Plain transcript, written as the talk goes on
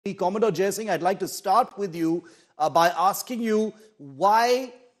Commodore Jai Singh, I'd like to start with you by asking you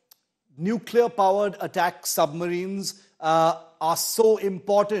why nuclear-powered attack submarines are so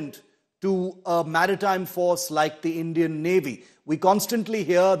important to a maritime force like the Indian Navy. We constantly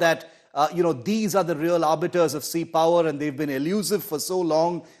hear that these are the real arbiters of sea power, and they've been elusive for so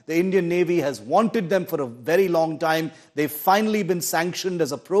long. The Indian Navy has wanted them for a very long time. They've finally been sanctioned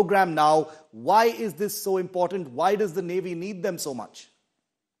as a program now. Why is this so important? Why does the Navy need them so much?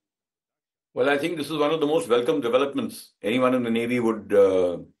 Well, I think this is one of the most welcome developments. Anyone in the Navy would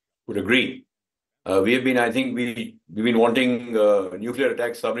agree. We've been wanting nuclear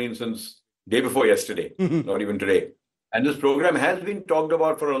attack submarines since day before yesterday, not even today. And this program has been talked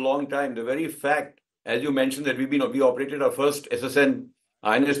about for a long time. The very fact, as you mentioned, that we operated our first SSN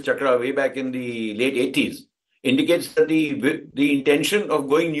INS Chakra way back in the late 80s, indicates that the intention of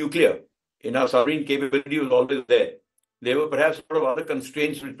going nuclear in our submarine capability was always there. There were perhaps a lot of other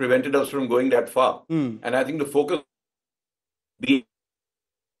constraints which prevented us from going that far. And I think the focus be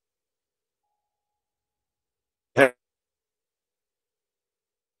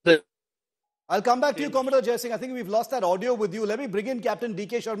I'll come back to you, Commodore Jai Singh. I think we've lost that audio with you. Let me bring in Captain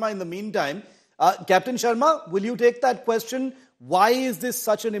D.K. Sharma in the meantime. Captain Sharma, will you take that question? Why is this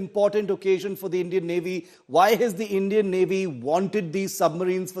such an important occasion for the Indian Navy? Why has the Indian Navy wanted these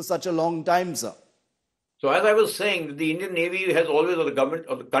submarines for such a long time, sir? So as I was saying, the Indian Navy has always, or the government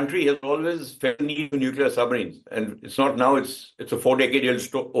of the country has always felt the need for nuclear submarines. And it's not now, it's a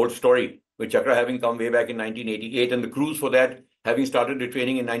 4-decade-old story, with Chakra having come way back in 1988 and the crews for that having started the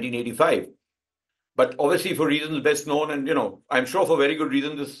training in 1985. But obviously for reasons best known, and I'm sure for very good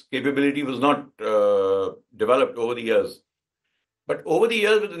reason, this capability was not developed over the years. But over the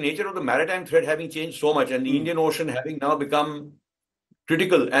years, with the nature of the maritime threat having changed so much and the Indian Ocean having now become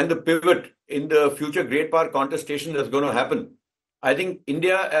critical and the pivot in the future great power contestation that's going to happen, I think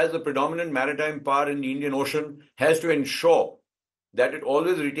India, as a predominant maritime power in the Indian Ocean, has to ensure that it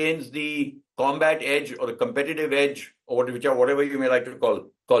always retains the combat edge or the competitive edge, or whatever you may like to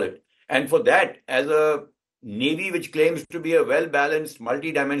call it. And for that, as a Navy which claims to be a well-balanced,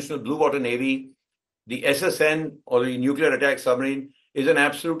 multi-dimensional blue water Navy, the SSN, or the nuclear attack submarine, is an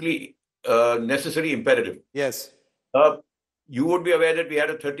absolutely necessary imperative. Yes. You would be aware that we had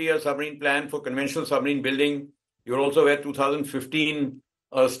a 30-year submarine plan for conventional submarine building. You're also aware 2015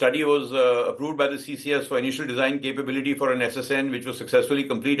 a study was approved by the CCS for initial design capability for an SSN, which was successfully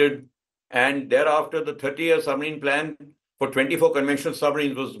completed. And thereafter, the 30-year submarine plan for 24 conventional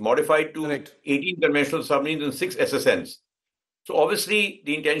submarines was modified to 18 conventional submarines and 6 SSNs. So obviously,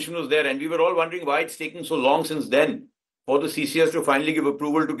 the intention was there. And we were all wondering why it's taken so long since then for the CCS to finally give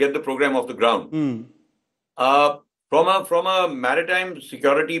approval to get the program off the ground. From a maritime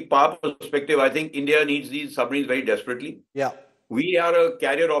security power perspective, I think India needs these submarines very desperately. Yeah. We are a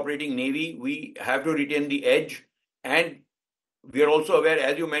carrier operating Navy. We have to retain the edge. And we are also aware,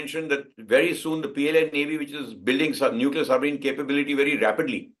 as you mentioned, that very soon the PLA Navy, which is building nuclear submarine capability very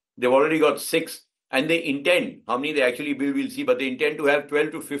rapidly, they've already got 6. And they intend, how many they actually build, we'll see, but they intend to have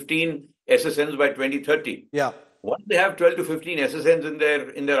 12 to 15 SSNs by 2030. Yeah. Once they have 12 to 15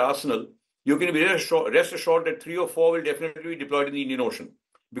 SSNs in their arsenal, you can be rest assured that 3 or 4 will definitely be deployed in the Indian Ocean.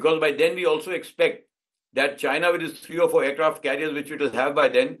 Because by then we also expect that China, with its 3 or 4 aircraft carriers, which it will have by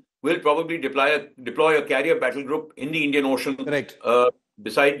then, will probably deploy a carrier battle group in the Indian Ocean. Correct.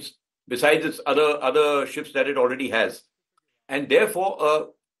 Besides its other ships that it already has. And therefore,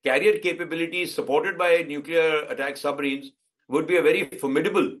 carrier capabilities supported by nuclear attack submarines would be a very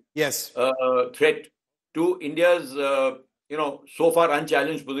formidable threat to India's so far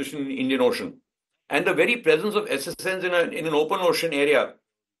unchallenged position in the Indian Ocean. And the very presence of SSNs in an open ocean area,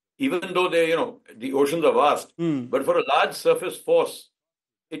 even though the oceans are vast, but for a large surface force,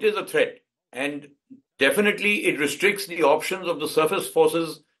 it is a threat. And definitely it restricts the options of the surface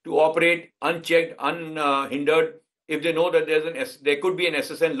forces to operate unchecked, unhindered, if they know that there could be an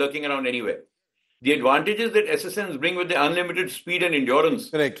SSN lurking around anywhere. The advantages that SSNs bring with their unlimited speed and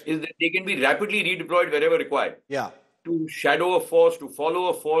endurance is that they can be rapidly redeployed wherever required. Yeah. To shadow a force, to follow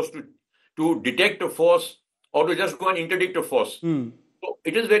a force, to detect a force, or to just go and interdict a force. So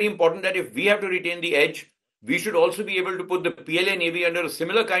it is very important that if we have to retain the edge, we should also be able to put the PLA Navy under a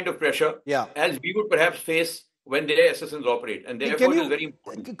similar kind of pressure as we would perhaps face when their SSNs operate. And therefore, it is very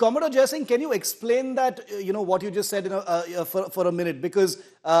important. Commodore Jai Singh, can you explain that, what you just said for a minute? Because,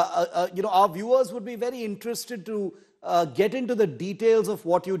 our viewers would be very interested to get into the details of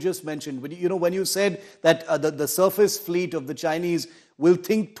what you just mentioned. When you said that the surface fleet of the Chinese will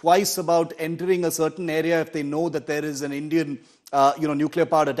think twice about entering a certain area if they know that there is an Indian,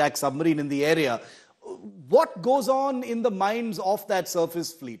 nuclear-powered attack submarine in the area. what goes on in the minds of that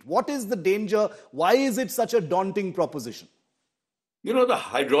surface fleet? What is the danger? Why is it such a daunting proposition? You know, the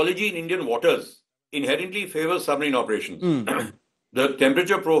hydrology in Indian waters inherently favors submarine operations. The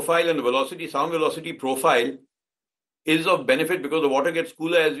temperature profile and the velocity, sound velocity profile is of benefit because the water gets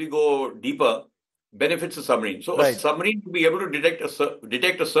cooler as we go deeper, benefits the submarine. So a submarine would be able to detect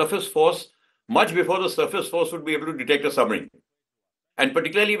a surface force much before the surface force would be able to detect a submarine. And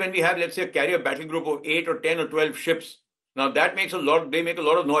particularly when we have, let's say, a carrier battle group of 8 or 10 or 12 ships, now that makes they make a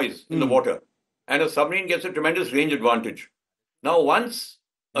lot of noise in the water. And a submarine gets a tremendous range advantage. Now, once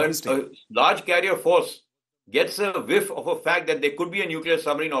a large carrier force gets a whiff of a fact that there could be a nuclear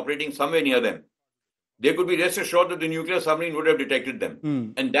submarine operating somewhere near them, they could be rest assured that the nuclear submarine would have detected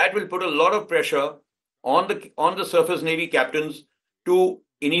them. And that will put a lot of pressure on the surface navy captains to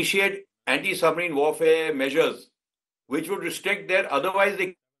initiate anti-submarine warfare measures, which would restrict their otherwise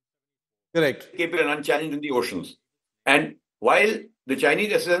capable and unchallenged in the oceans. And while the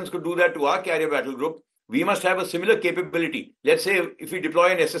Chinese SSNs could do that to our carrier battle group, we must have a similar capability. Let's say if we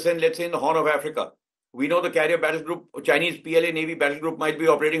deploy an SSN, let's say in the Horn of Africa, we know the carrier battle group, Chinese PLA Navy battle group might be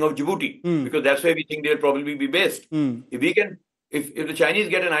operating off Djibouti because that's where we think they'll probably be based. If the Chinese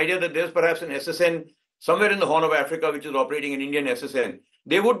get an idea that there's perhaps an SSN somewhere in the Horn of Africa which is operating an Indian SSN,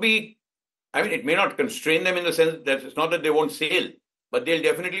 they would be, I mean, it may not constrain them in the sense that it's not that they won't sail, but they'll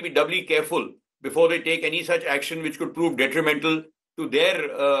definitely be doubly careful before they take any such action which could prove detrimental to their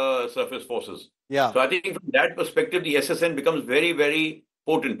surface forces. So I think from that perspective, the SSN becomes very, very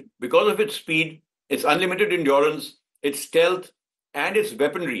potent because of its speed, its unlimited endurance, its stealth, and its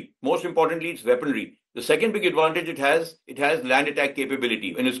weaponry. Most importantly, its weaponry. The second big advantage it has land attack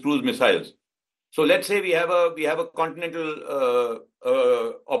capability in its cruise missiles. So let's say we have a continental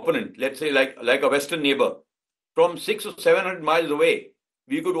opponent, let's say like a western neighbor. From 600 or 700 miles away,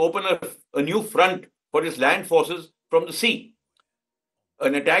 we could open a new front for its land forces from the sea.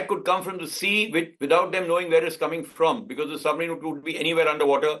 An attack could come from the sea without them knowing where it's coming from because the submarine would be anywhere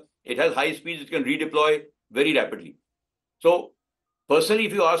underwater. It has high speeds. It can redeploy very rapidly. So personally,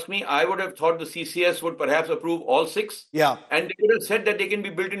 if you ask me, I would have thought the CCS would perhaps approve all 6. And they would have said that they can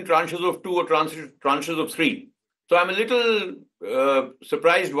be built in tranches of 2 or tranches of 3. So I'm a little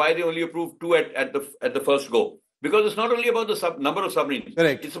surprised why they only approved 2 at the first go. Because it's not only about the number of submarines.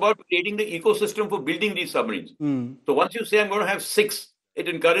 It's about creating the ecosystem for building these submarines. So once you say I'm going to have 6, it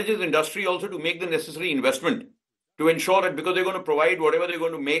encourages industry also to make the necessary investment to ensure that because they're going to provide whatever they're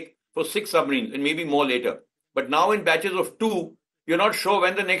going to make for 6 submarines and maybe more later. But now in batches of 2, you're not sure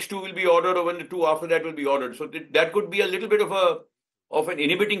when the next 2 will be ordered or when the 2 after that will be ordered. So that could be a little bit of an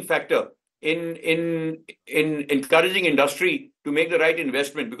inhibiting factor in encouraging industry to make the right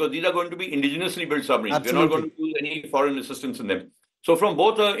investment because these are going to be indigenously built submarines. We're not going to use any foreign assistance in them. So from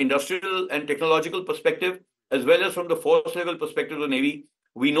both an industrial and technological perspective, as well as from the force level perspective of the Navy,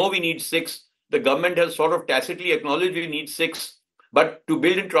 we know we need 6. The government has sort of tacitly acknowledged we need 6. But to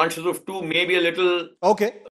build in tranches of 2 may be a little